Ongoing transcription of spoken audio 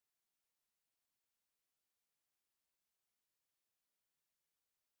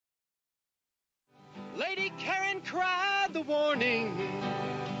cried the warning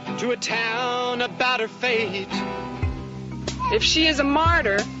to a town about her fate. If she is a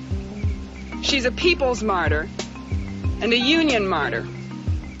martyr, she's a people's martyr and a union martyr.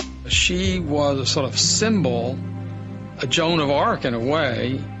 She was a sort of symbol, a Joan of Arc in a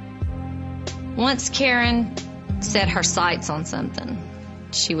way. Once Karen set her sights on something,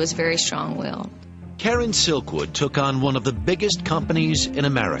 she was very strong-willed. Karen Silkwood took on one of the biggest companies in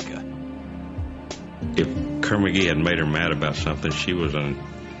America. If Kerr-McGee had made her mad about something, she was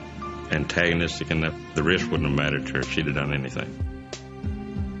antagonistic enough. The risk wouldn't have mattered to her if she'd have done anything.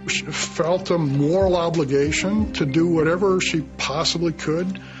 She felt a moral obligation to do whatever she possibly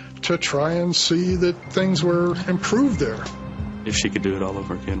could to try and see that things were improved there. If she could do it all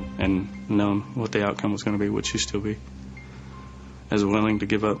over again and known what the outcome was going to be, would she still be as willing to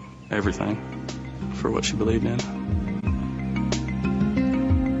give up everything for what she believed in?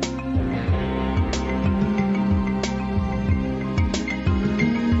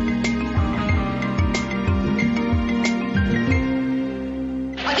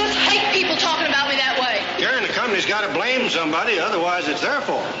 I just hate people talking about me that way. Karen, the company's got to blame somebody, otherwise it's their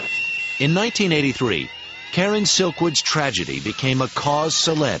fault. In 1983, Karen Silkwood's tragedy became a cause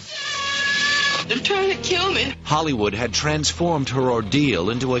célèbre. They're trying to kill me. Hollywood had transformed her ordeal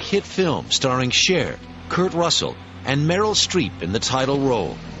into a hit film starring Cher, Kurt Russell, and Meryl Streep in the title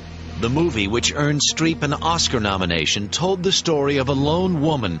role. The movie, which earned Streep an Oscar nomination, told the story of a lone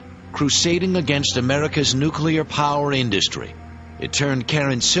woman crusading against America's nuclear power industry. It turned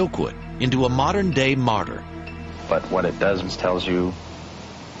Karen Silkwood into a modern-day martyr. But what it does is tells you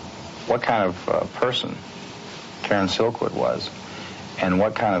what kind of person Karen Silkwood was, and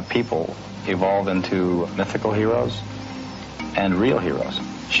what kind of people evolve into mythical heroes and real heroes.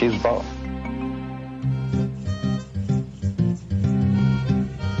 She's both.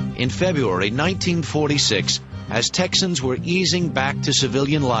 In February 1946, as Texans were easing back to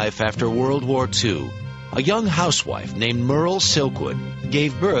civilian life after World War II, a young housewife named Merle Silkwood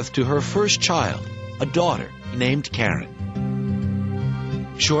gave birth to her first child, a daughter named Karen.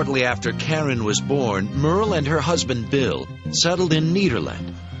 Shortly after Karen was born, Merle and her husband Bill settled in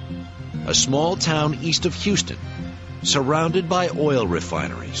Nederland, a small town east of Houston, surrounded by oil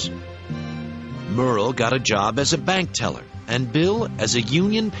refineries. Merle got a job as a bank teller and Bill as a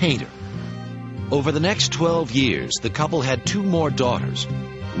union painter. Over the next 12 years, the couple had two more daughters,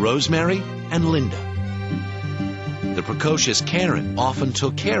 Rosemary and Linda. The precocious Karen often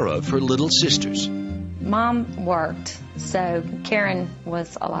took care of her little sisters. Mom worked, so Karen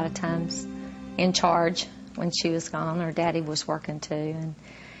was a lot of times in charge when she was gone. Her daddy was working too.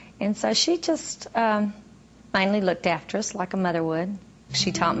 And so she just mainly looked after us like a mother would.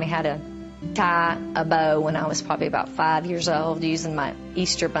 She taught me how to tie a bow when I was probably about 5 years old, using my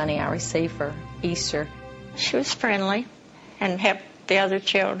Easter bunny I received for Easter. She was friendly and helped the other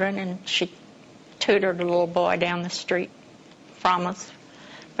children, and she tutored a little boy down the street from us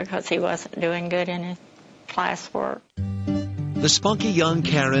because he wasn't doing good in his classwork. The spunky young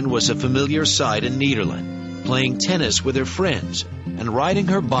Karen was a familiar sight in Nederland, playing tennis with her friends and riding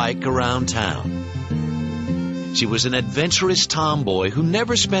her bike around town. She was an adventurous tomboy who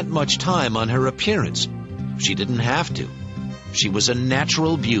never spent much time on her appearance. She didn't have to. She was a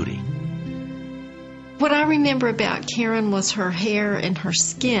natural beauty. What I remember about Karen was her hair and her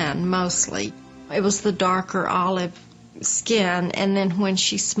skin, mostly. It was the darker olive skin, and then when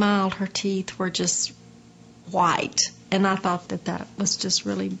she smiled, her teeth were just white, and I thought that was just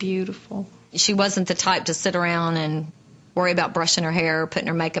really beautiful. She wasn't the type to sit around and worry about brushing her hair or putting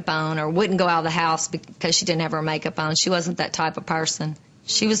her makeup on, or wouldn't go out of the house because she didn't have her makeup on. She wasn't that type of person.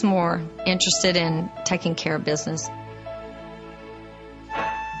 She was more interested in taking care of business.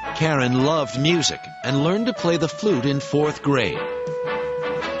 Karen loved music and learned to play the flute in 4th grade.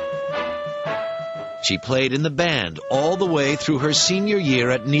 She played in the band all the way through her senior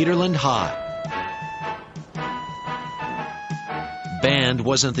year at Nederland High. Band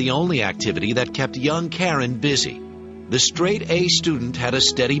wasn't the only activity that kept young Karen busy. The straight-A student had a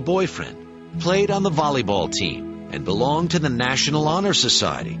steady boyfriend, played on the volleyball team, and belonged to the National Honor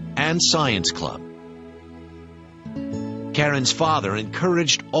Society and Science Club. Karen's father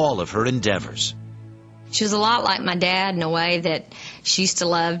encouraged all of her endeavors. She was a lot like my dad in a way that she used to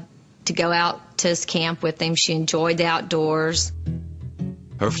love to go out to his camp with him. She enjoyed the outdoors.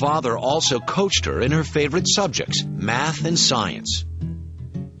 Her father also coached her in her favorite subjects, math and science.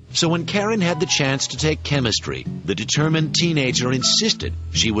 So when Karen had the chance to take chemistry, the determined teenager insisted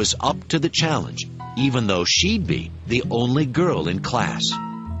she was up to the challenge, even though she'd be the only girl in class.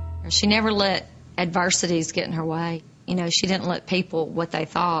 She never let adversities get in her way. You know, she didn't let people, what they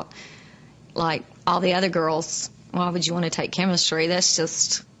thought, like all the other girls, why would you want to take chemistry? That's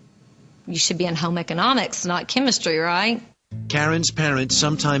just, you should be in home economics, not chemistry, right? Karen's parents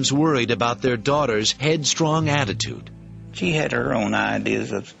sometimes worried about their daughter's headstrong attitude. She had her own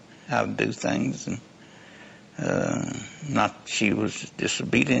ideas of how to do things, and not she was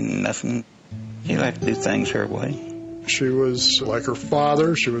disobedient and nothing. She liked to do things her way. She was like her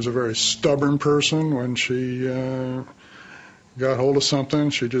father. She was a very stubborn person. When she got hold of something,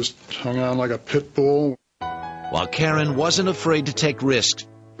 she just hung on like a pit bull. While Karen wasn't afraid to take risks,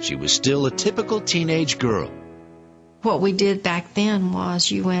 she was still a typical teenage girl. What we did back then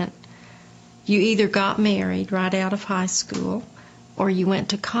was you either got married right out of high school or you went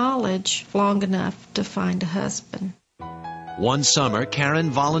to college long enough to find a husband. One summer, Karen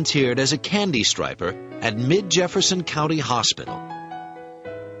volunteered as a candy striper at Mid-Jefferson County Hospital.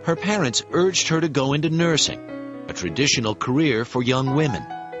 Her parents urged her to go into nursing, a traditional career for young women.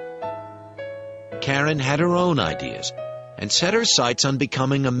 Karen had her own ideas and set her sights on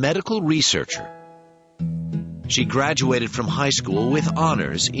becoming a medical researcher. She graduated from high school with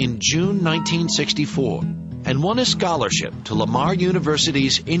honors in June 1964 and won a scholarship to Lamar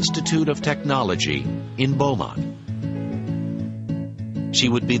University's Institute of Technology in Beaumont. She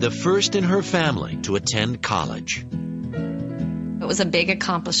would be the first in her family to attend college. It was a big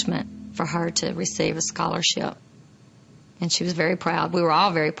accomplishment for her to receive a scholarship, and she was very proud. We were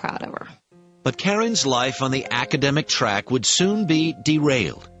all very proud of her. But Karen's life on the academic track would soon be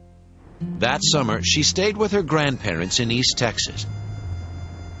derailed. That summer, she stayed with her grandparents in East Texas.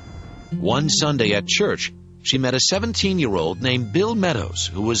 One Sunday at church, she met a 17-year-old named Bill Meadows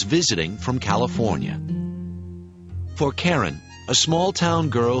who was visiting from California. For Karen, a small-town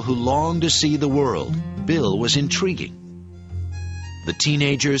girl who longed to see the world, Bill was intriguing. The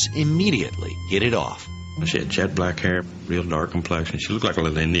teenagers immediately hit it off. She had jet black hair, real dark complexion. She looked like a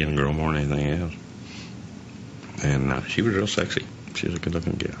little Indian girl more than anything else. And she was real sexy. She was a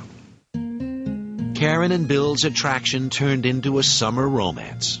good-looking gal. Karen and Bill's attraction turned into a summer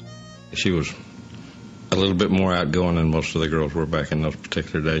romance. She was a little bit more outgoing than most of the girls were back in those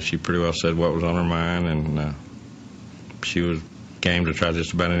particular days. She pretty well said what was on her mind, and she was game to try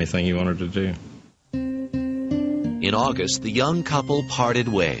just about anything you wanted to do. In August, the young couple parted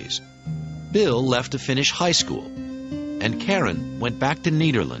ways. Bill left to finish high school, and Karen went back to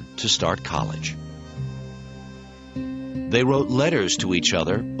Nederland to start college. They wrote letters to each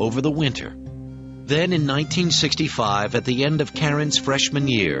other over the winter. Then in 1965, at the end of Karen's freshman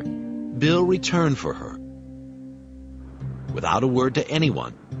year, Bill returned for her. Without a word to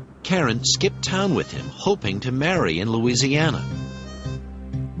anyone, Karen skipped town with him, hoping to marry in Louisiana.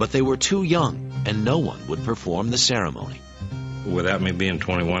 But they were too young, and no one would perform the ceremony. Without me being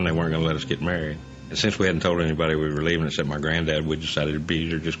 21, they weren't going to let us get married. And since we hadn't told anybody we were leaving except my granddad, we decided it'd be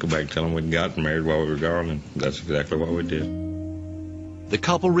easier to just go back and tell him we'd gotten married while we were gone, and that's exactly what we did. The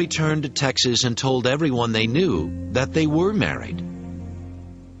couple returned to Texas and told everyone they knew that they were married.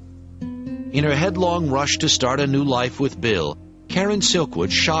 In her headlong rush to start a new life with Bill, Karen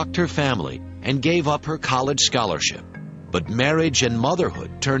Silkwood shocked her family and gave up her college scholarship. But marriage and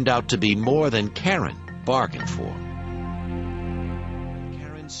motherhood turned out to be more than Karen bargained for.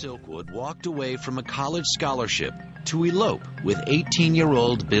 Karen Silkwood walked away from a college scholarship to elope with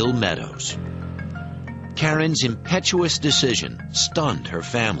 18-year-old Bill Meadows. Karen's impetuous decision stunned her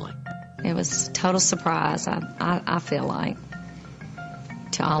family. It was a total surprise, I feel like,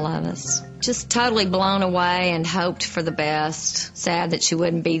 to all of us. Just totally blown away and hoped for the best. Sad that she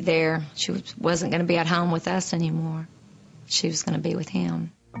wouldn't be there. She wasn't going to be at home with us anymore. She was going to be with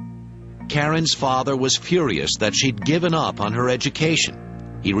him. Karen's father was furious that she'd given up on her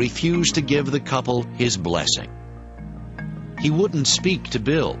education. He refused to give the couple his blessing. He wouldn't speak to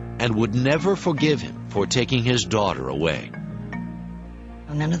Bill and would never forgive him for taking his daughter away.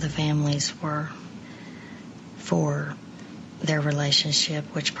 None of the families were for their relationship,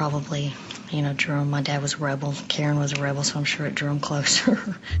 which probably, drew them. My dad was a rebel. Karen was a rebel, so I'm sure it drew them closer.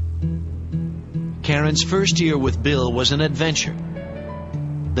 Karen's first year with Bill was an adventure.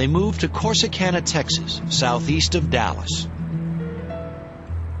 They moved to Corsicana, Texas, southeast of Dallas.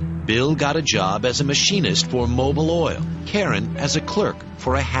 Bill got a job as a machinist for Mobil Oil, Karen as a clerk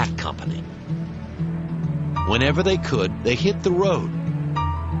for a hat company. Whenever they could, they hit the road,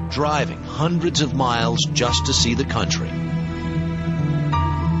 driving hundreds of miles just to see the country.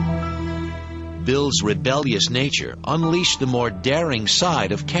 Bill's rebellious nature unleashed the more daring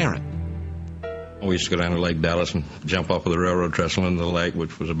side of Karen. We used to go down to Lake Dallas and jump off of the railroad trestle into the lake,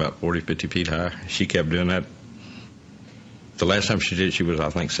 which was about 40, 50 feet high. She kept doing that. The last time she did it, she was,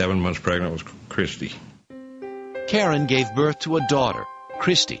 I think, 7 months pregnant with Christy. Karen gave birth to a daughter,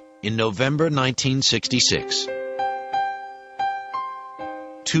 Christy, in November 1966.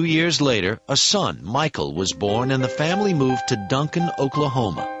 2 years later, a son, Michael, was born and the family moved to Duncan,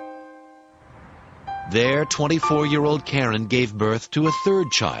 Oklahoma. There, 24-year-old Karen gave birth to a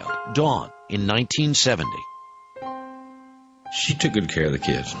third child, Dawn, in 1970. She took good care of the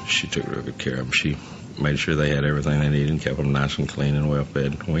kids. She took real good care of them. She made sure they had everything they needed and kept them nice and clean and well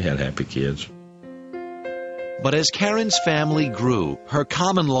fed. We had happy kids. But as Karen's family grew, her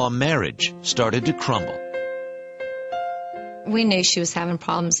common-law marriage started to crumble. We knew she was having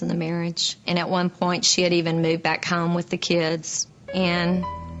problems in the marriage, and at one point she had even moved back home with the kids. And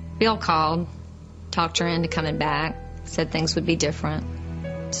Bill called, talked her into coming back, said things would be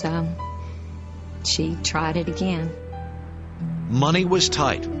different. So she tried it again. Money was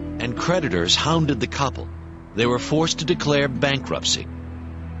tight, and creditors hounded the couple. They were forced to declare bankruptcy.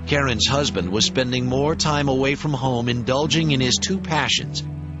 Karen's husband was spending more time away from home indulging in his two passions,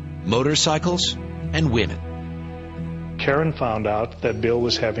 motorcycles and women. Karen found out that Bill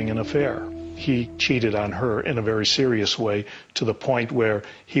was having an affair. He cheated on her in a very serious way, to the point where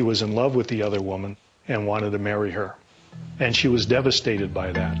he was in love with the other woman and wanted to marry her. And she was devastated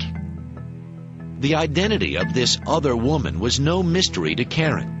by that. The identity of this other woman was no mystery to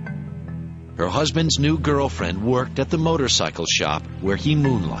Karen. Her husband's new girlfriend worked at the motorcycle shop where he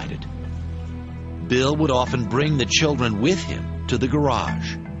moonlighted. Bill would often bring the children with him to the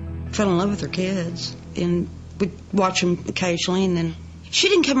garage. Fell in love with her kids, and we'd watch them occasionally, and then she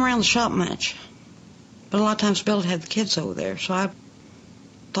didn't come around the shop much. But a lot of times Bill would have the kids over there, so I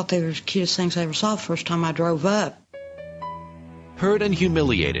thought they were the cutest things I ever saw the first time I drove up. Hurt and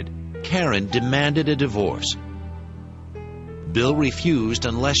humiliated, Karen demanded a divorce. Bill refused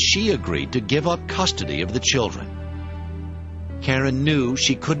unless she agreed to give up custody of the children. Karen knew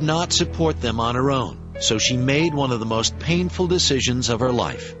she could not support them on her own, so she made one of the most painful decisions of her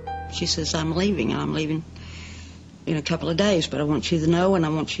life. She says, I'm leaving, and I'm leaving in a couple of days, but I want you to know, and I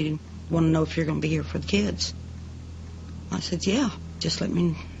want you to want to know if you're going to be here for the kids. I said, yeah, just let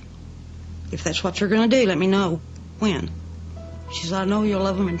me, if that's what you're going to do, let me know when. She said, I know you'll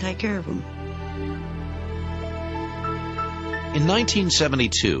love them and take care of them. In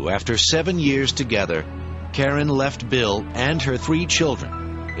 1972, after 7 years together, Karen left Bill and her 3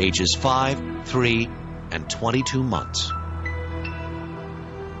 children, ages 5, 3, and 22 months.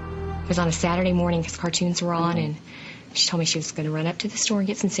 It was on a Saturday morning because cartoons were on, and she told me she was going to run up to the store and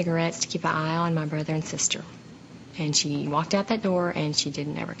get some cigarettes to keep an eye on my brother and sister. And she walked out that door, and she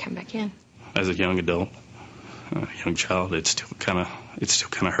didn't ever come back in. As a young adult, a young child, it still kind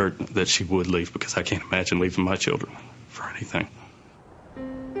of hurt that she would leave, because I can't imagine leaving my children for anything.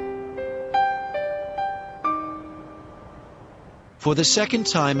 For the second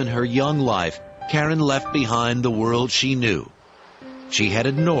time in her young life, Karen left behind the world she knew. She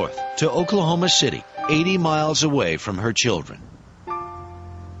headed north to Oklahoma City, 80 miles away from her children.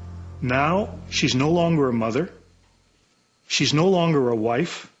 Now, she's no longer a mother. She's no longer a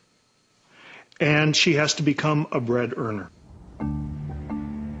wife. And she has to become a bread earner.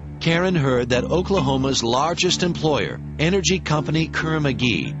 Karen heard that Oklahoma's largest employer, energy company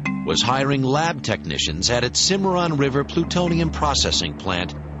Kerr-McGee, was hiring lab technicians at its Cimarron River plutonium processing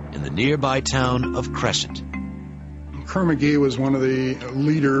plant in the nearby town of Crescent. Kerr-McGee was one of the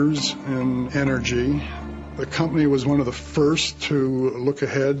leaders in energy. The company was one of the first to look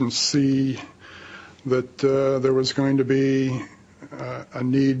ahead and see that there was going to be a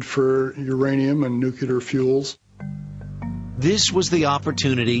need for uranium and nuclear fuels. This was the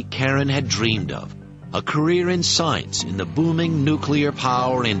opportunity Karen had dreamed of, a career in science in the booming nuclear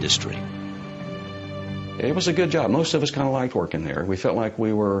power industry. It was a good job. Most of us kind of liked working there. We felt like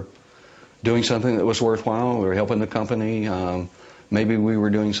we were doing something that was worthwhile. We were helping the company. Maybe we were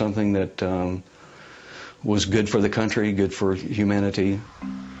doing something that was good for the country, good for humanity.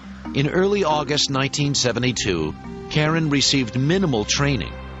 In early August 1972, Karen received minimal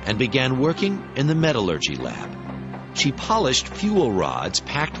training and began working in the metallurgy lab. She polished fuel rods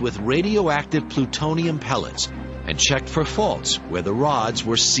packed with radioactive plutonium pellets and checked for faults where the rods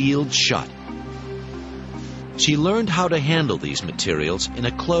were sealed shut. She learned how to handle these materials in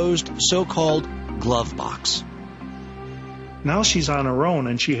a closed, so-called glove box. Now she's on her own,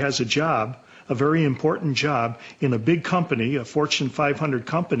 and she has a job, a very important job, in a big company, a Fortune 500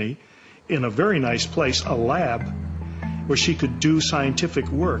 company, in a very nice place, a lab, where she could do scientific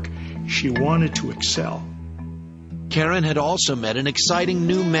work. She wanted to excel. Karen had also met an exciting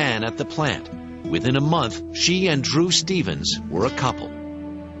new man at the plant. Within a month, she and Drew Stevens were a couple.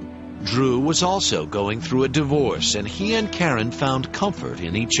 Drew was also going through a divorce, and he and Karen found comfort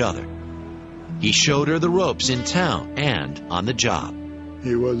in each other. He showed her the ropes in town and on the job.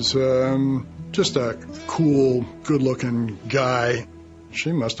 He was just a cool, good-looking guy.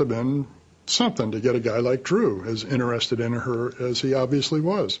 She must have been something to get a guy like Drew as interested in her as he obviously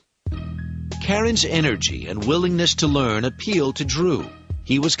was. Karen's energy and willingness to learn appealed to Drew.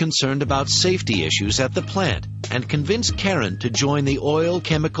 He was concerned about safety issues at the plant and convinced Karen to join the Oil,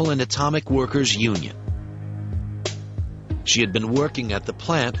 Chemical, and Atomic Workers Union. She had been working at the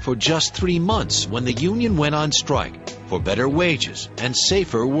plant for just 3 months when the union went on strike for better wages and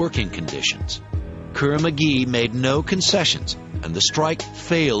safer working conditions. Kerr-McGee made no concessions, and the strike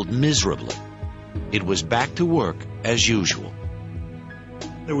failed miserably. It was back to work as usual.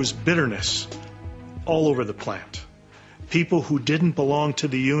 There was bitterness all over the plant. People who didn't belong to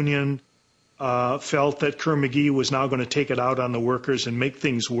the union felt that Kerr-McGee was now going to take it out on the workers and make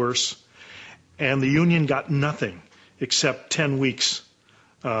things worse. And the union got nothing except 10 weeks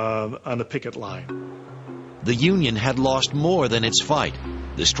on the picket line. The union had lost more than its fight.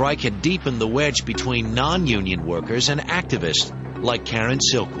 The strike had deepened the wedge between non-union workers and activists like Karen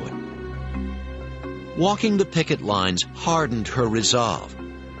Silkwood. Walking the picket lines hardened her resolve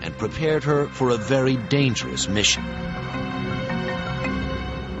and prepared her for a very dangerous mission.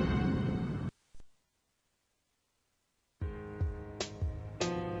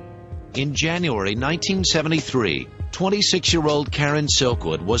 In January 1973, 26-year-old Karen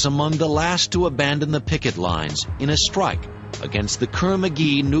Silkwood was among the last to abandon the picket lines in a strike against the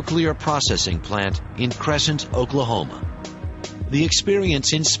Kerr-McGee nuclear processing plant in Crescent, Oklahoma. The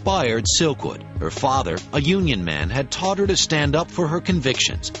experience inspired Silkwood. Her father, a union man, had taught her to stand up for her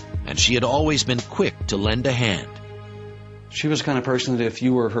convictions, and she had always been quick to lend a hand. She was the kind of person that if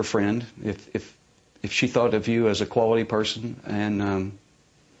you were her friend, if she thought of you as a quality person and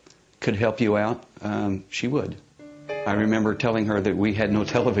could help you out, she would. I remember telling her that we had no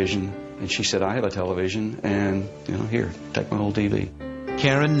television, and she said, I have a television, and, here, take my old TV.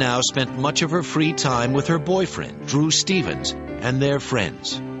 Karen now spent much of her free time with her boyfriend, Drew Stevens, and their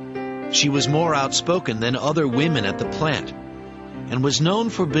friends. She was more outspoken than other women at the plant, and was known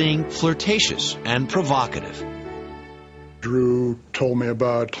for being flirtatious and provocative. Drew told me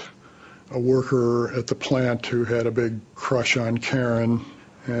about a worker at the plant who had a big crush on Karen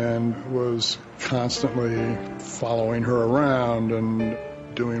and was constantly following her around and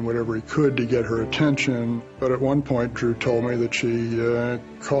doing whatever he could to get her attention. But at one point, Drew told me that she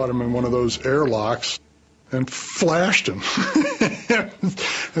caught him in one of those airlocks and flashed him.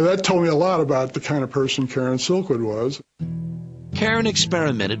 And that told me a lot about the kind of person Karen Silkwood was. Karen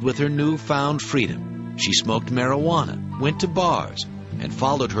experimented with her newfound freedom. She smoked marijuana, went to bars, and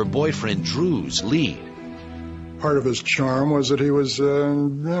followed her boyfriend Drew's lead. Part of his charm was that he was,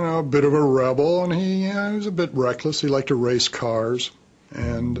 a bit of a rebel, and he was a bit reckless. He liked to race cars,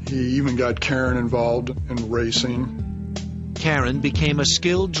 and he even got Karen involved in racing. Karen became a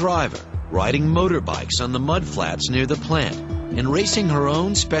skilled driver, riding motorbikes on the mudflats near the plant, and racing her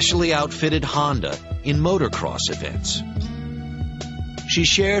own specially outfitted Honda in motocross events. She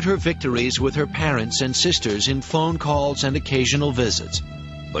shared her victories with her parents and sisters in phone calls and occasional visits,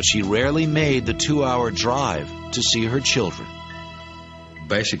 but she rarely made the 2-hour drive to see her children.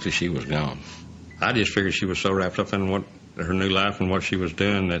 Basically, she was gone. I just figured she was so wrapped up in her new life and what she was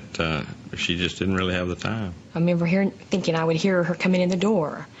doing that she just didn't really have the time. I remember thinking I would hear her coming in the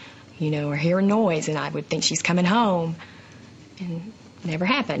door, or hear a noise, and I would think she's coming home, and it never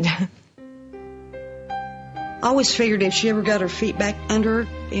happened. I always figured if she ever got her feet back under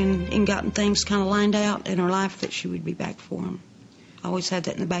her and gotten things kind of lined out in her life, that she would be back for them. I always had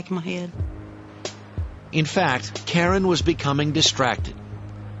that in the back of my head. In fact, Karen was becoming distracted.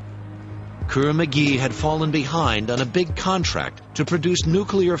 Kerr-McGee had fallen behind on a big contract to produce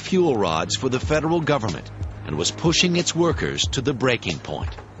nuclear fuel rods for the federal government and was pushing its workers to the breaking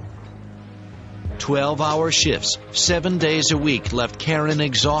point. 12-hour shifts, 7 days a week, left Karen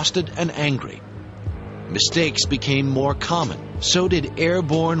exhausted and angry. Mistakes became more common. So did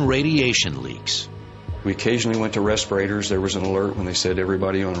airborne radiation leaks. We occasionally went to respirators. There was an alert when they said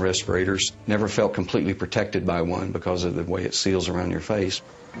everybody on respirators. Never felt completely protected by one because of the way it seals around your face.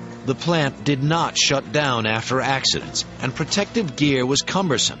 The plant did not shut down after accidents, and protective gear was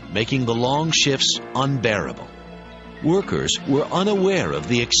cumbersome, making the long shifts unbearable. Workers were unaware of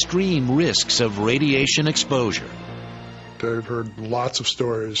the extreme risks of radiation exposure. I've heard lots of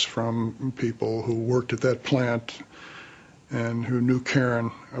stories from people who worked at that plant and who knew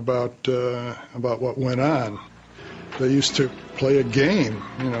Karen about what went on. They used to play a game,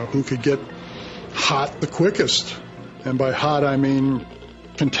 who could get hot the quickest. And by hot, I mean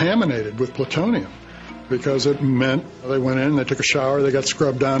contaminated with plutonium, because it meant they went in, they took a shower, they got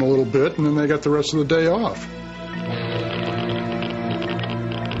scrubbed down a little bit, and then they got the rest of the day off.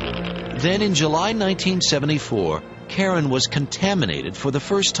 Then in July 1974, Karen was contaminated for the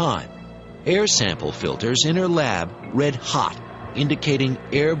first time. Air sample filters in her lab read hot, indicating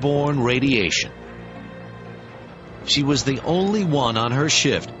airborne radiation. She was the only one on her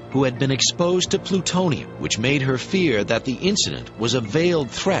shift who had been exposed to plutonium, which made her fear that the incident was a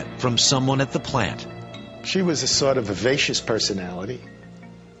veiled threat from someone at the plant. She was a sort of vivacious personality,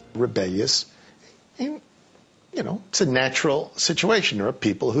 rebellious. And, you know, it's a natural situation. There are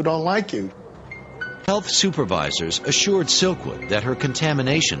people who don't like you. Health supervisors assured Silkwood that her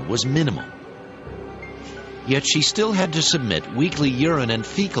contamination was minimal. Yet she still had to submit weekly urine and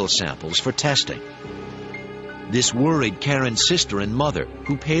fecal samples for testing. This worried Karen's sister and mother,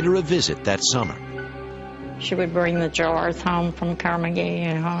 who paid her a visit that summer. She would bring the jars home from Kerr-McGee,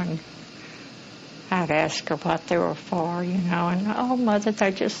 you know, and I'd ask her what they were for, you know, and, oh, Mother,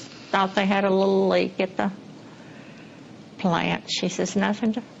 they just thought they had a little leak at the plant. She says,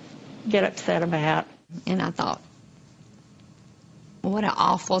 nothing to get upset about. And I thought, what an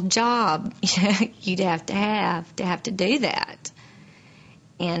awful job you'd have to do that.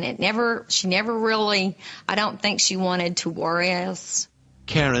 And she never really, I don't think she wanted to worry us.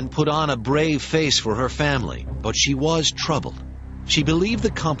 Karen put on a brave face for her family, but she was troubled. She believed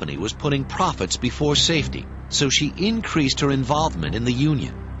the company was putting profits before safety, so she increased her involvement in the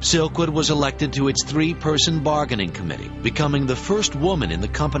union. Silkwood was elected to its 3-person bargaining committee, becoming the first woman in the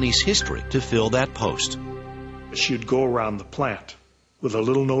company's history to fill that post. She'd go around the plant with a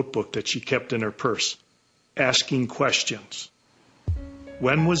little notebook that she kept in her purse, asking questions.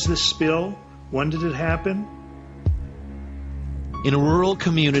 When was this spill? When did it happen? In a rural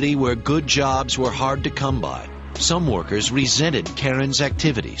community where good jobs were hard to come by, some workers resented Karen's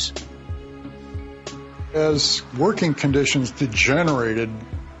activities. As working conditions degenerated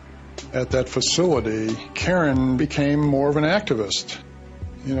at that facility, Karen became more of an activist,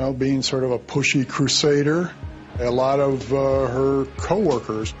 you know, being sort of a pushy crusader. A lot of her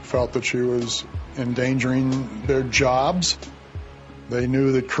co-workers felt that she was endangering their jobs. They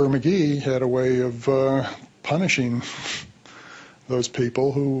knew that Kerr-McGee had a way of punishing those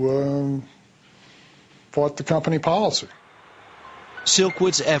people who fought the company policy.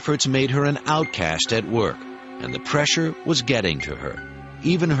 Silkwood's efforts made her an outcast at work, and the pressure was getting to her.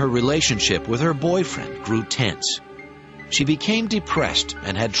 Even her relationship with her boyfriend grew tense. She became depressed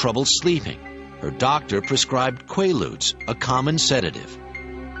and had trouble sleeping. Her doctor prescribed Quaaludes, a common sedative.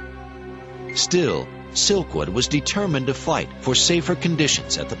 Still, Silkwood was determined to fight for safer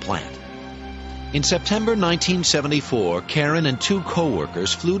conditions at the plant. In September 1974, Karen and 2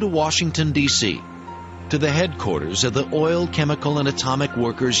 co-workers flew to Washington, D.C., to the headquarters of the Oil, Chemical, and Atomic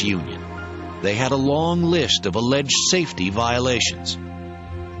Workers Union. They had a long list of alleged safety violations.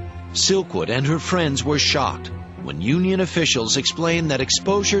 Silkwood and her friends were shocked when union officials explained that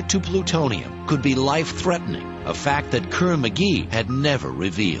exposure to plutonium could be life-threatening, a fact that Kerr-McGee had never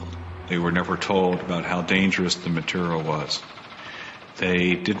revealed. They were never told about how dangerous the material was.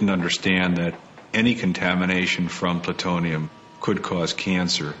 They didn't understand that any contamination from plutonium could cause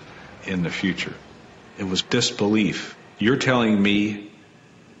cancer in the future. It was disbelief. You're telling me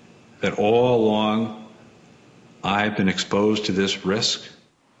that all along I've been exposed to this risk?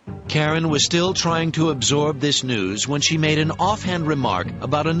 Karen was still trying to absorb this news when she made an offhand remark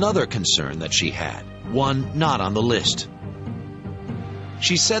about another concern that she had, one not on the list.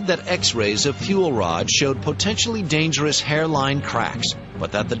 She said that X-rays of fuel rods showed potentially dangerous hairline cracks,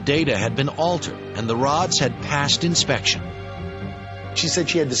 but that the data had been altered and the rods had passed inspection. She said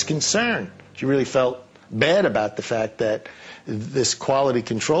she had this concern. She really felt bad about the fact that this quality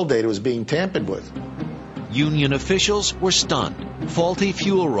control data was being tampered with. Union officials were stunned. Faulty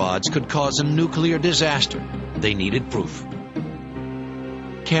fuel rods could cause a nuclear disaster. They needed proof.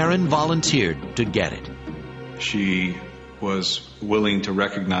 Karen volunteered to get it. She was willing to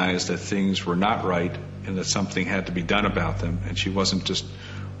recognize that things were not right and that something had to be done about them, and she wasn't just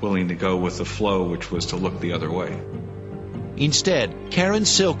willing to go with the flow, which was to look the other way. Instead, Karen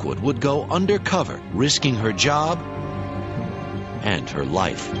Silkwood would go undercover, risking her job and her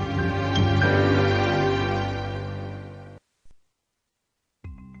life.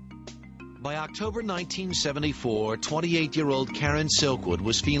 By October 1974, 28-year-old Karen Silkwood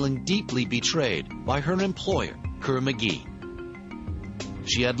was feeling deeply betrayed by her employer, Kerr-McGee.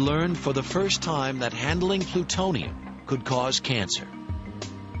 She had learned for the first time that handling plutonium could cause cancer.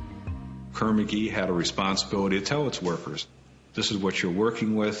 Kerr-McGee had a responsibility to tell its workers, this is what you're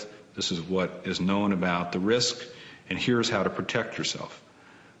working with, this is what is known about the risk, and here's how to protect yourself.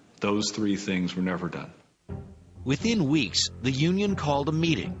 Those 3 things were never done. Within weeks, the union called a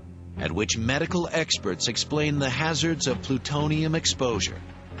meeting at which medical experts explained the hazards of plutonium exposure.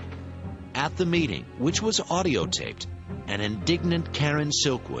 At the meeting, which was audio taped, an indignant Karen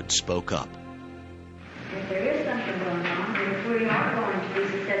Silkwood spoke up. If there is something going on, and if we are going to be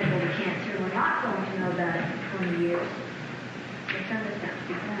susceptible to cancer, we're not going to know about it for 20 years. There's something that's got to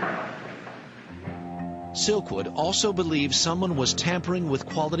be done. Silkwood also believes someone was tampering with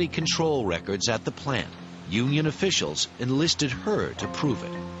quality control records at the plant. Union officials enlisted her to prove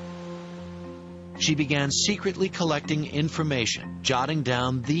it. She began secretly collecting information, jotting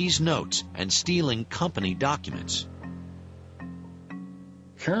down these notes, and stealing company documents.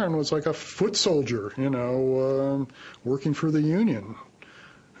 Karen was like a foot soldier, working for the Union,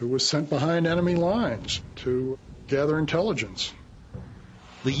 who was sent behind enemy lines to gather intelligence.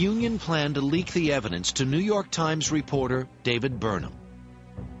 The Union planned to leak the evidence to New York Times reporter David Burnham.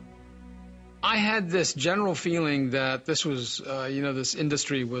 I had this general feeling that this was, this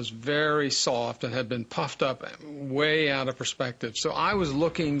industry was very soft and had been puffed up way out of perspective. So I was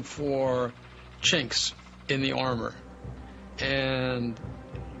looking for chinks in the armor. And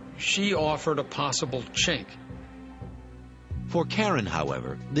she offered a possible chink. For Karen,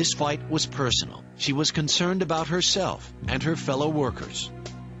 however, this fight was personal. She was concerned about herself and her fellow workers.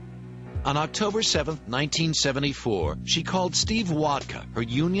 On October 7, 1974, she called Steve Wadka, her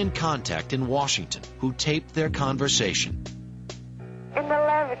union contact in Washington, who taped their conversation. In the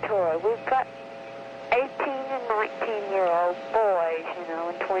laboratory, we've got 18 and 19-year-old boys,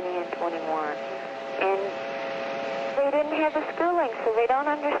 and 20 and 21. And they didn't have the schooling, so they don't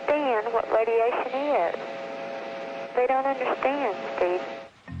understand what radiation is. They don't understand, Steve.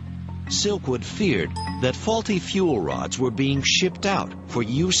 Silkwood feared that faulty fuel rods were being shipped out for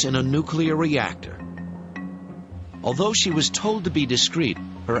use in a nuclear reactor. Although she was told to be discreet,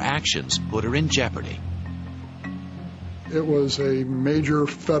 her actions put her in jeopardy. It was a major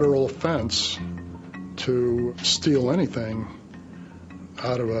federal offense to steal anything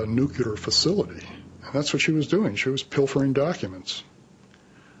out of a nuclear facility. And that's what she was doing. She was pilfering documents.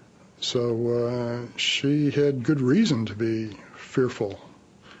 So she had good reason to be fearful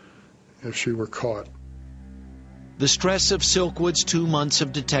if she were caught. The stress of Silkwood's 2 months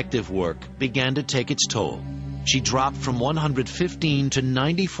of detective work began to take its toll. She dropped from 115 to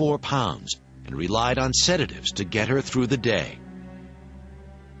 94 pounds and relied on sedatives to get her through the day.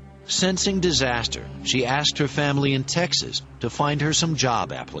 Sensing disaster, she asked her family in Texas to find her some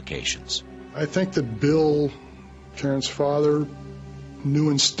job applications. I think that Bill, Karen's father, knew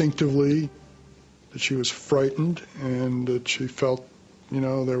instinctively that she was frightened and that she felt,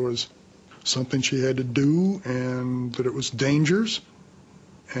 there was something she had to do and that it was dangerous.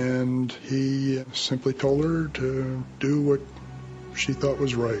 And he simply told her to do what she thought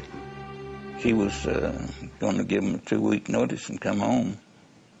was right. She was going to give him a 2-week notice and come home.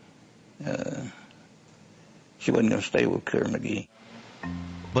 She wasn't going to stay with Kerr-McGee.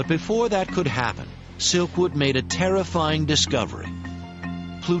 But before that could happen, Silkwood made a terrifying discovery.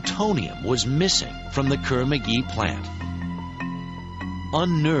 Plutonium was missing from the Kerr-McGee plant.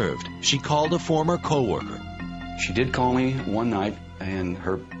 Unnerved, she called a former co-worker. She did call me one night, and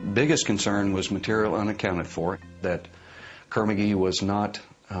her biggest concern was material unaccounted for, that Kerr-McGee was not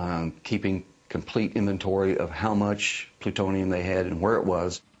keeping complete inventory of how much plutonium they had and where it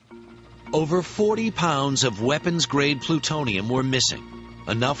was. Over 40 pounds of weapons-grade plutonium were missing,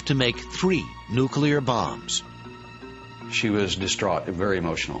 enough to make 3 nuclear bombs. She was distraught and very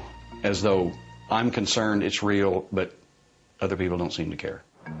emotional, as though I'm concerned it's real, but other people don't seem to care.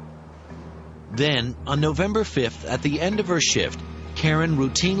 Then, on November 5th, at the end of her shift, Karen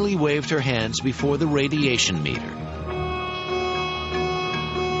routinely waved her hands before the radiation meter.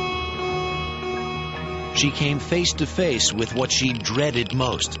 She came face to face with what she dreaded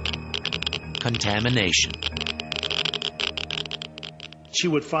most: contamination. She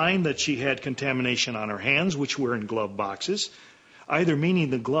would find that she had contamination on her hands, which were in glove boxes, either meaning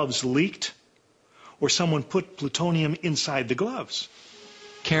the gloves leaked or someone put plutonium inside the gloves.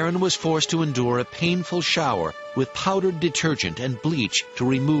 Karen was forced to endure a painful shower with powdered detergent and bleach to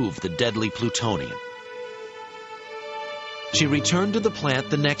remove the deadly plutonium. She returned to the plant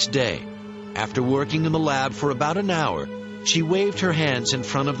the next day. After working in the lab for about an hour, she waved her hands in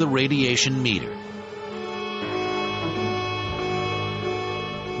front of the radiation meter.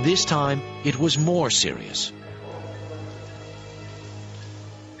 This time, it was more serious.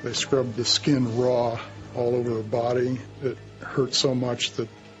 They scrubbed the skin raw all over her body. It hurt so much that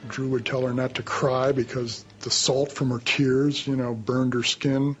Drew would tell her not to cry because the salt from her tears, burned her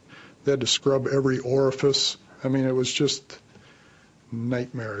skin. They had to scrub every orifice. I mean, it was just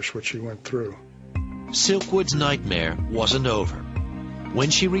nightmarish what she went through. Silkwood's nightmare wasn't over.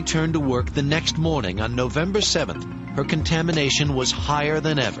 When she returned to work the next morning on November 7th, her contamination was higher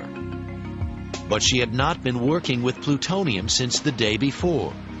than ever. But she had not been working with plutonium since the day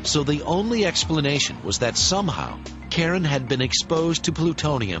before, so the only explanation was that somehow Karen had been exposed to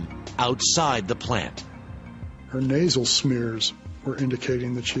plutonium outside the plant. Her nasal smears were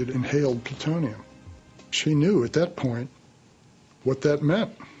indicating that she had inhaled plutonium. She knew at that point what that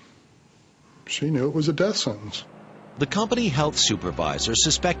meant. She knew it was a death sentence. The company health supervisor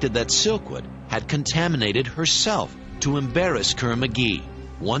suspected that Silkwood had contaminated herself to embarrass Kerr-McGee.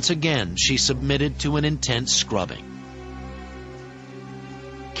 Once again, she submitted to an intense scrubbing.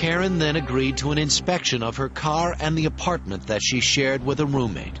 Karen then agreed to an inspection of her car and the apartment that she shared with a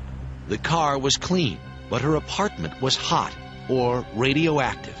roommate. The car was clean, but her apartment was hot or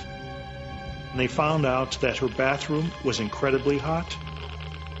radioactive. They found out that her bathroom was incredibly hot.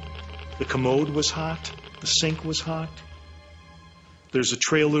 The commode was hot. The sink was hot. There's a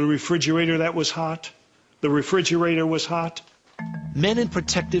trailer refrigerator that was hot. The refrigerator was hot. Men in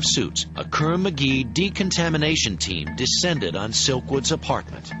protective suits, a Kerr-McGee decontamination team descended on Silkwood's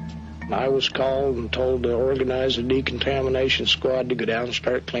apartment. I was called and told to organize a decontamination squad to go down and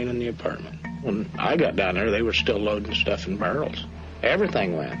start cleaning the apartment. When I got down there, they were still loading stuff in barrels.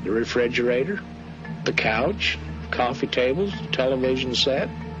 Everything went. The refrigerator, the couch, coffee tables, the television set.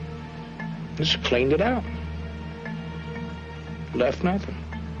 Just cleaned it out. Left nothing.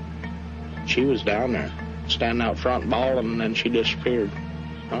 She was down there, standing out front bawling, and then she disappeared.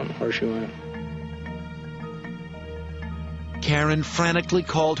 I don't know where she went. Karen frantically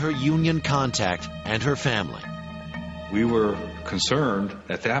called her union contact and her family. We were concerned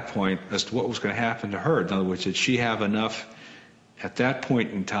at that point as to what was going to happen to her. In other words, did she have enough at that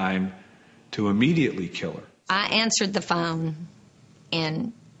point in time to immediately kill her? I answered the phone,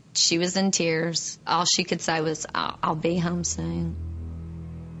 and she was in tears. All she could say was, I'll be home soon.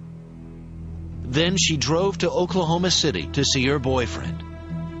 Then she drove to Oklahoma City to see her boyfriend.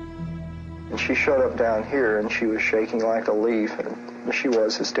 And she showed up down here, and she was shaking like a leaf, and she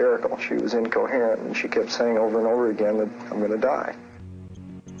was hysterical. She was incoherent, and she kept saying over and over again that I'm going to die.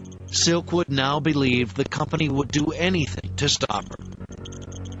 Silkwood now believed the company would do anything to stop her.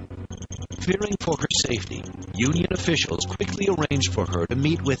 Fearing for her safety, union officials quickly arranged for her to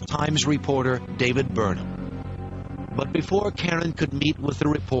meet with Times reporter David Burnham. But before Karen could meet with the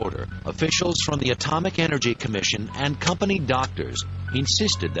reporter, officials from the Atomic Energy Commission and company doctors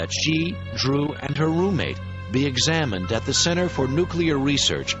insisted that she, Drew, and her roommate be examined at the Center for Nuclear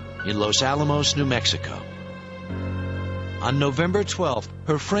Research in Los Alamos, New Mexico. On November 12th,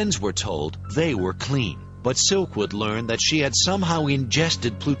 her friends were told they were clean, but Silkwood learned that she had somehow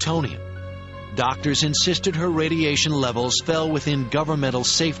ingested plutonium. Doctors insisted her radiation levels fell within governmental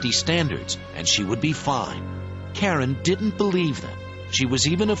safety standards and she would be fine. Karen didn't believe them. She was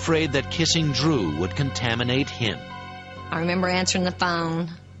even afraid that kissing Drew would contaminate him. I remember answering the phone,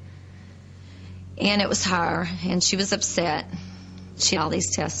 and it was her, and she was upset. She had all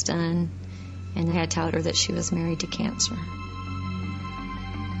these tests done, and I had told her that she was married to cancer.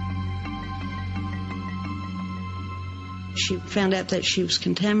 She found out that she was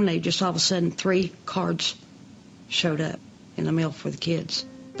contaminated. Just all of a sudden, 3 cards showed up in the mail for the kids,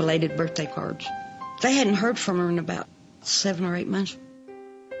 belated birthday cards. They hadn't heard from her in about 7 or 8 months.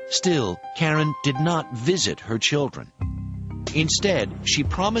 Still, Karen did not visit her children. Instead, she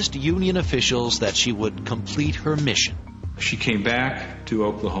promised union officials that she would complete her mission. She came back to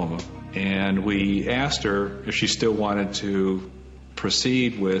Oklahoma, and we asked her if she still wanted to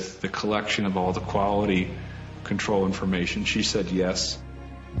proceed with the collection of all the quality control information. She said yes.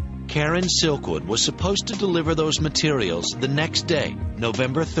 Karen Silkwood was supposed to deliver those materials the next day,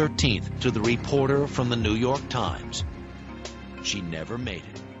 November 13th, to the reporter from the New York Times. She never made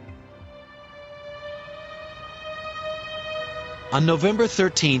it. On November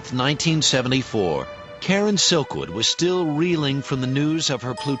 13th, 1974, Karen Silkwood was still reeling from the news of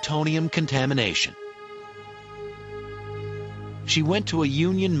her plutonium contamination. She went to a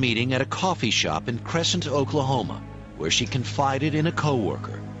union meeting at a coffee shop in Crescent, Oklahoma, where she confided in a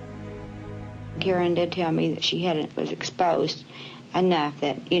coworker. Karen did tell me that she was exposed enough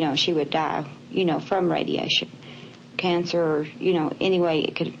that, she would die, from radiation. Cancer, or, any way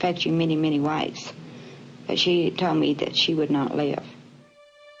it could affect you many, many ways. But she told me that she would not live.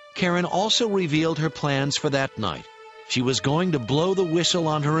 Karen also revealed her plans for that night. She was going to blow the whistle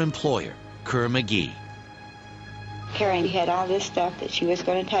on her employer, Kerr-McGee. Karen had all this stuff that she was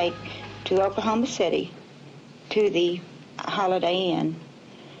going to take to Oklahoma City, to the Holiday Inn.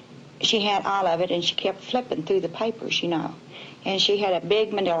 She had all of it, and she kept flipping through the papers, And she had a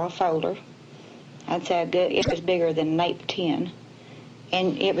big manila folder. I'd say it was bigger than an 8x10,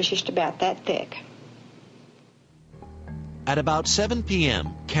 and it was just about that thick. At about 7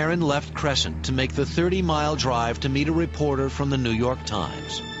 p.m., Karen left Crescent to make the 30-mile drive to meet a reporter from the New York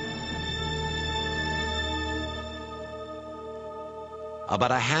Times.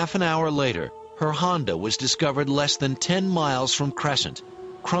 About a half an hour later, her Honda was discovered less than 10 miles from Crescent,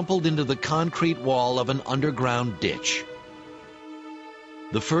 crumpled into the concrete wall of an underground ditch.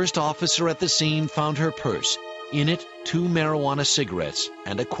 The first officer at the scene found her purse. In it, 2 marijuana cigarettes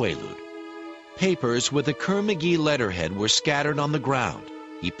and a Quaalude. Papers with a Kerr-McGee letterhead were scattered on the ground.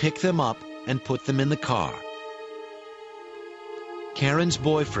 He picked them up and put them in the car. Karen's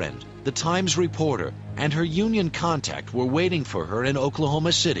boyfriend, the Times reporter, and her union contact were waiting for her in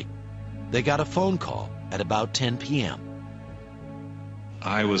Oklahoma City. They got a phone call at about 10 p.m.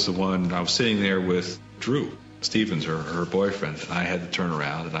 I was sitting there with Drew Stevens, her boyfriend, and I had to turn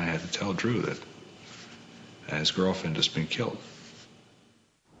around and I had to tell Drew that his girlfriend has been killed.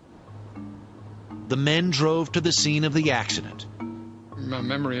 The men drove to the scene of the accident. My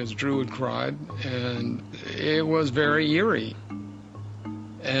memory is Drew had cried, and it was very eerie.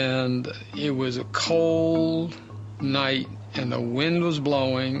 And it was a cold night, and the wind was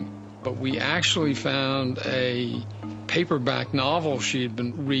blowing, but we actually found a paperback novel she had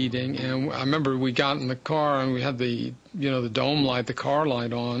been reading, and I remember we got in the car and we had the dome light, the car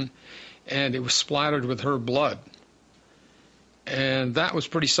light on, and it was splattered with her blood. And that was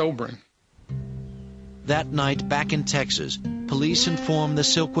pretty sobering. That night, back in Texas, police informed the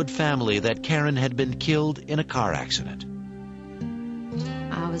Silkwood family that Karen had been killed in a car accident.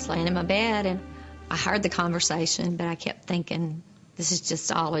 I was laying in my bed, and I heard the conversation, but I kept thinking, this is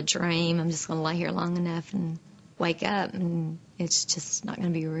just all a dream. I'm just going to lay here long enough and wake up, and it's just not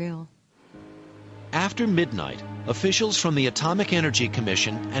going to be real. After midnight, officials from the Atomic Energy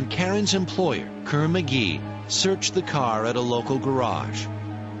Commission and Karen's employer, Kerr-McGee, searched the car at a local garage.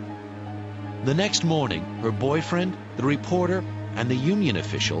 The next morning, her boyfriend, the reporter, and the union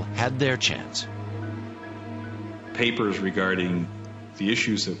official had their chance. Papers regarding the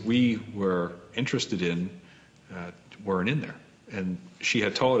issues that we were interested in weren't in there. And she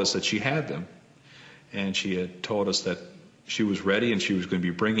had told us that she had them, and she had told us that she was ready and she was going to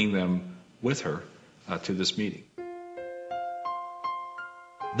be bringing them with her to this meeting.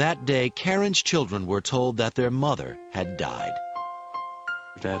 That day, Karen's children were told that their mother had died.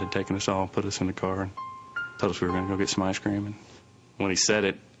 Dad had taken us all, put us in the car, and told us we were going to go get some ice cream. And when he said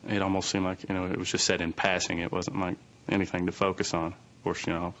it, it almost seemed like, it was just said in passing. It wasn't like anything to focus on. Of course,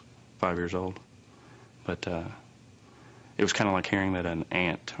 5 years old. But it was kind of like hearing that an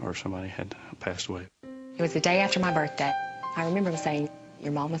aunt or somebody had passed away. It was the day after my birthday. I remember him saying,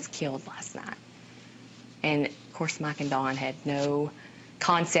 your mom was killed last night. And, of course, Mike and Dawn had no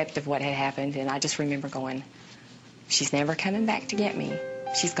concept of what had happened, and I just remember going, she's never coming back to get me.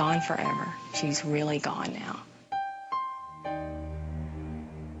 She's gone forever. She's really gone now.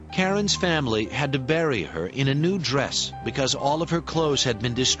 Karen's family had to bury her in a new dress because all of her clothes had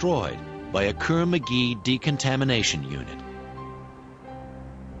been destroyed by a Kerr-McGee decontamination unit.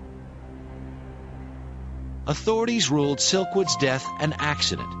 Authorities ruled Silkwood's death an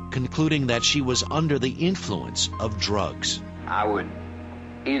accident, concluding that she was under the influence of drugs. I would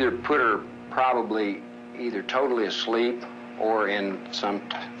either put her probably either totally asleep or in some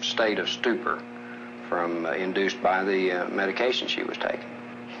state of stupor from induced by the medication she was taking.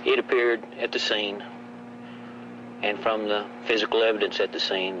 It appeared at the scene, and from the physical evidence at the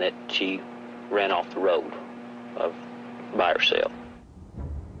scene, that she ran off the road by herself.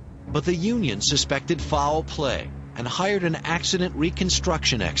 But the union suspected foul play and hired an accident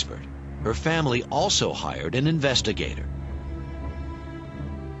reconstruction expert. Her family also hired an investigator.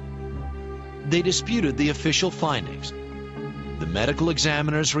 They disputed the official findings. The medical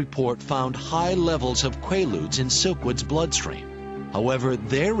examiner's report found high levels of Quaaludes in Silkwood's bloodstream. However,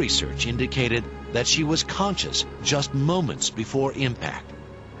 their research indicated that she was conscious just moments before impact.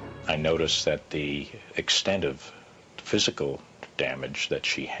 I noticed that the extent of physical damage that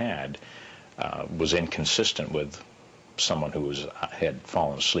she had was inconsistent with someone who had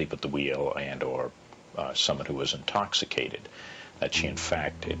fallen asleep at the wheel and or someone who was intoxicated. That she, in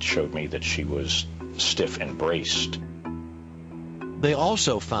fact, it showed me that she was stiff and braced. They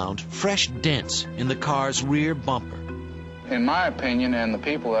also found fresh dents in the car's rear bumper. In my opinion, and the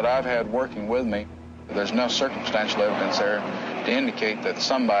people that I've had working with me, there's enough circumstantial evidence there to indicate that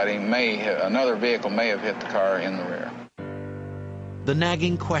another vehicle may have hit the car in the rear. The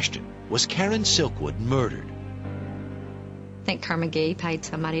nagging question, was Karen Silkwood murdered? I think Kerr-McGee paid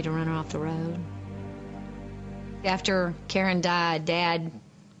somebody to run her off the road. After Karen died, Dad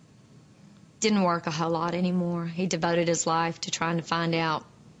didn't work a whole lot anymore. He devoted his life to trying to find out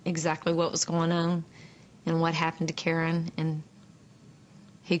exactly what was going on. and what happened to Karen and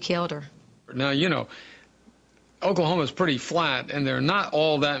who killed her. Now, you know, Oklahoma's pretty flat, and there are not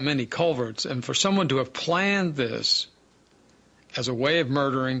all that many culverts, and for someone to have planned this as a way of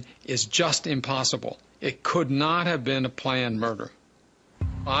murdering is just impossible. It could not have been a planned murder.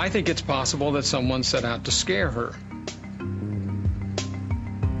 I think it's possible that someone set out to scare her.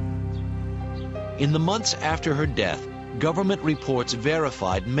 In the months after her death, government reports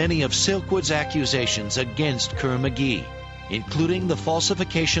verified many of Silkwood's accusations against Kerr-McGee, including the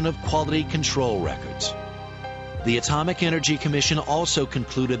falsification of quality control records. The Atomic Energy Commission also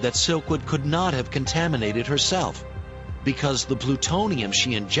concluded that Silkwood could not have contaminated herself because the plutonium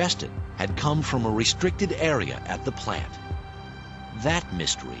she ingested had come from a restricted area at the plant. That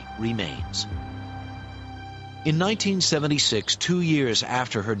mystery remains. In 1976, 2 years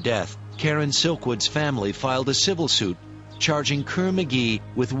after her death, Karen Silkwood's family filed a civil suit charging Kerr-McGee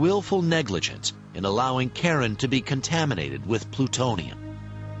with willful negligence in allowing Karen to be contaminated with plutonium.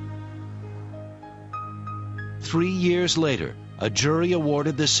 3 years later, a jury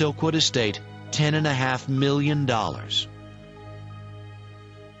awarded the Silkwood estate $10.5 million.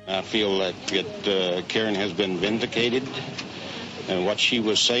 I feel that Karen has been vindicated, and what she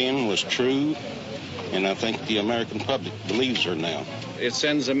was saying was true, and I think the American public believes her now. It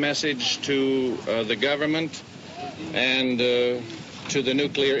sends a message to the government and to the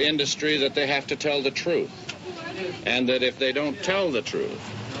nuclear industry that they have to tell the truth, and that if they don't tell the truth,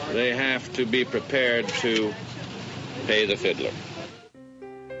 they have to be prepared to pay the fiddler.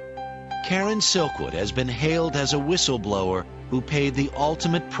 Karen Silkwood has been hailed as a whistleblower who paid the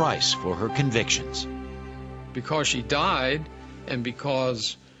ultimate price for her convictions. Because she died, and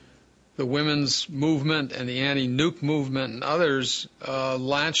because the women's movement and the anti-nuke movement and others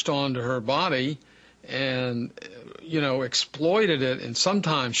latched onto her body and, you know, exploited it, and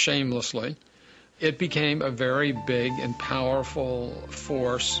sometimes shamelessly, it became a very big and powerful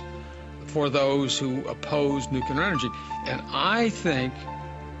force for those who opposed nuclear energy. And I think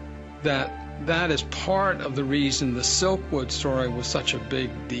that that is part of the reason the Silkwood story was such a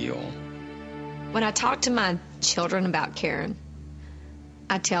big deal. When I talk to my children about Karen,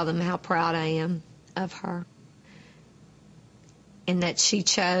 I tell them how proud I am of her and that she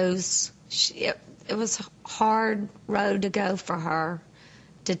chose, it was a hard road to go for her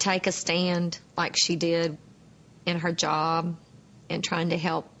to take a stand like she did in her job and trying to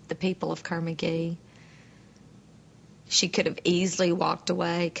help the people of Kerr-McGee. She could have easily walked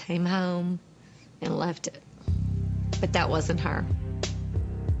away, came home, and left it. But that wasn't her.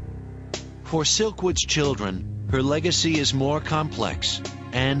 For Silkwood's children, her legacy is more complex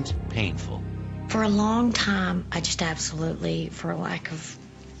and painful. For a long time, I just absolutely, for lack of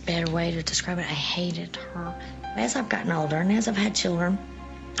a better way to describe it, I hated her. As I've gotten older and as I've had children,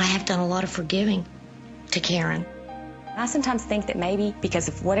 I have done a lot of forgiving to Karen. I sometimes think that maybe because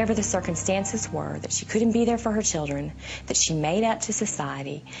of whatever the circumstances were, that she couldn't be there for her children, that she made out to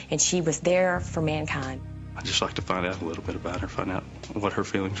society, and she was there for mankind. I'd just like to find out a little bit about her, find out what her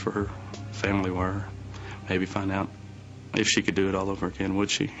feelings for her family were, maybe find out if she could do it all over again, would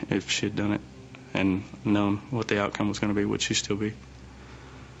she? If she had done it and known what the outcome was going to be, would she still be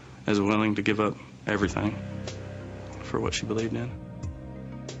as willing to give up everything for what she believed in?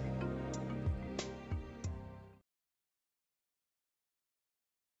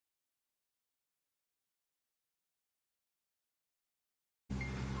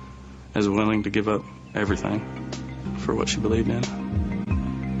 As willing to give up everything for what she believed in.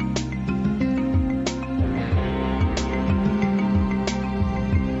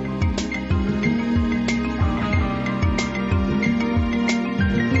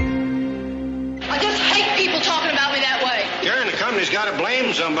 I just hate people talking about me that way. Karen, the company's got to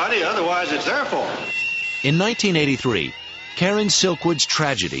blame somebody, otherwise it's their fault. In 1983, Karen Silkwood's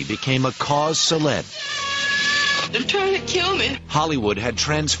tragedy became a cause célèbre. They're trying to kill me. Hollywood had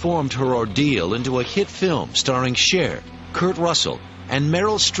transformed her ordeal into a hit film starring Cher, Kurt Russell, and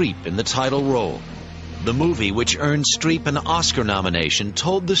Meryl Streep in the title role. The movie, which earned Streep an Oscar nomination,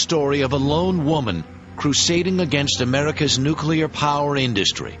 told the story of a lone woman crusading against America's nuclear power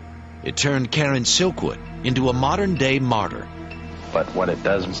industry. It turned Karen Silkwood into a modern-day martyr. But what it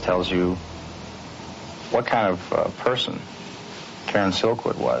does is tells you what kind of person Karen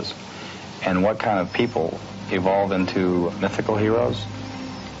Silkwood was and what kind of people evolve into mythical heroes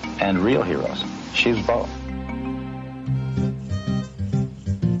and real heroes. She's both.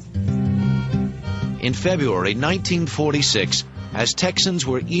 In February 1946, as Texans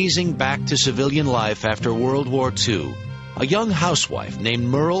were easing back to civilian life after World War II, a young housewife named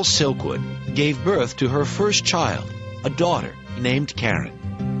Merle Silkwood gave birth to her first child, a daughter named Karen.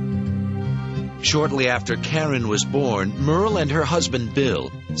 Shortly after Karen was born, Merle and her husband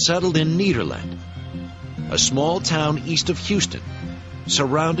Bill settled in Nederland, a small town east of Houston,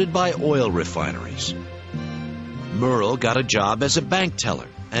 surrounded by oil refineries. Merle got a job as a bank teller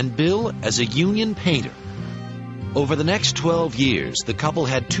and Bill as a union painter. Over the next 12 years, the couple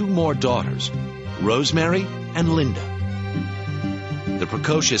had 2 more daughters, Rosemary and Linda. The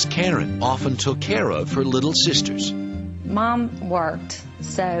precocious Karen often took care of her little sisters. Mom worked,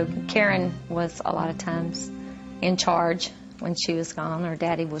 so Karen was a lot of times in charge when she was gone, or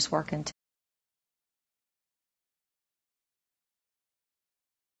Daddy was working too.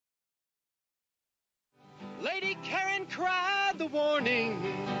 Lady Karen cried the warning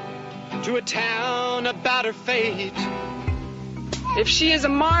to a town about her fate. If she is a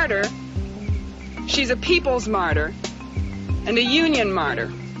martyr, she's a people's martyr and a union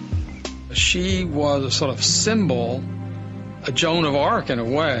martyr. She was a sort of symbol, a Joan of Arc in a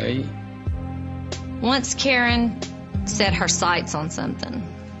way. Once Karen set her sights on something,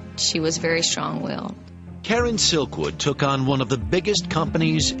 she was very strong-willed. Karen Silkwood took on one of the biggest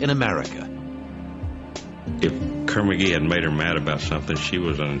companies in America. If Kerr-McGee had made her mad about something, she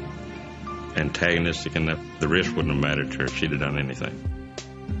was antagonistic, and the risk wouldn't have mattered to her if she'd have done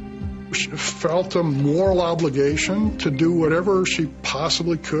anything. She felt a moral obligation to do whatever she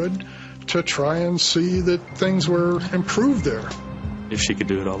possibly could to try and see that things were improved there. If she could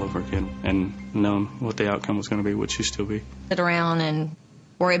do it all over again and known what the outcome was going to be, would she still be? Sit around and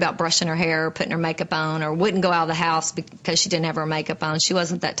worry about brushing her hair or putting her makeup on, or wouldn't go out of the house because she didn't have her makeup on. She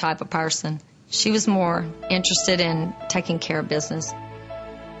wasn't that type of person. She was more interested in taking care of business.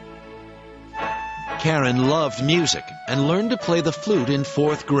 Karen loved music and learned to play the flute in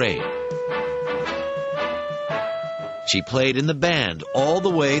 4th grade. She played in the band all the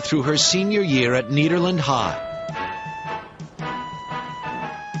way through her senior year at Nederland High.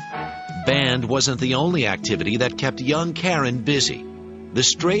 Band wasn't the only activity that kept young Karen busy. The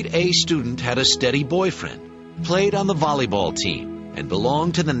straight-A student had a steady boyfriend, played on the volleyball team, and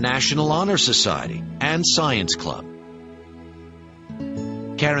belonged to the National Honor Society and Science Club.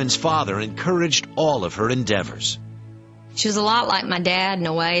 Karen's father encouraged all of her endeavors. She was a lot like my dad in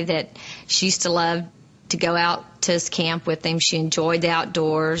a way that she used to love to go out to his camp with him. She enjoyed the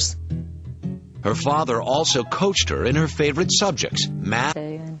outdoors. Her father also coached her in her favorite subjects, math.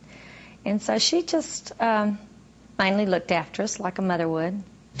 And so she just mainly looked after us like a mother would.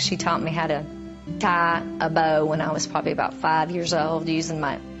 She taught me how to tie a bow when I was probably about 5 years old, using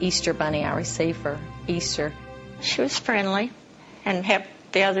my Easter bunny I received for Easter. She was friendly and helped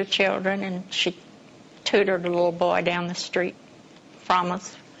the other children, and she tutored a little boy down the street from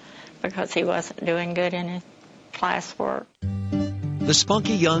us because he wasn't doing good in his classwork. The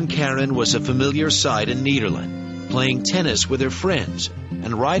spunky young Karen was a familiar sight in Nederland, playing tennis with her friends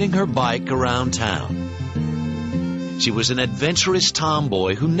and riding her bike around town. She was an adventurous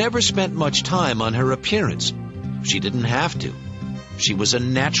tomboy who never spent much time on her appearance. She didn't have to. She was a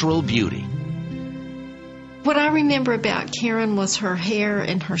natural beauty. What I remember about Karen was her hair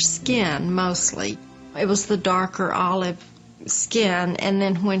and her skin, mostly. It was the darker olive skin, and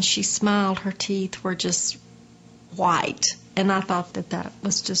then when she smiled, her teeth were just white. And I thought that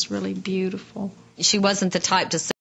was just really beautiful. She wasn't the type to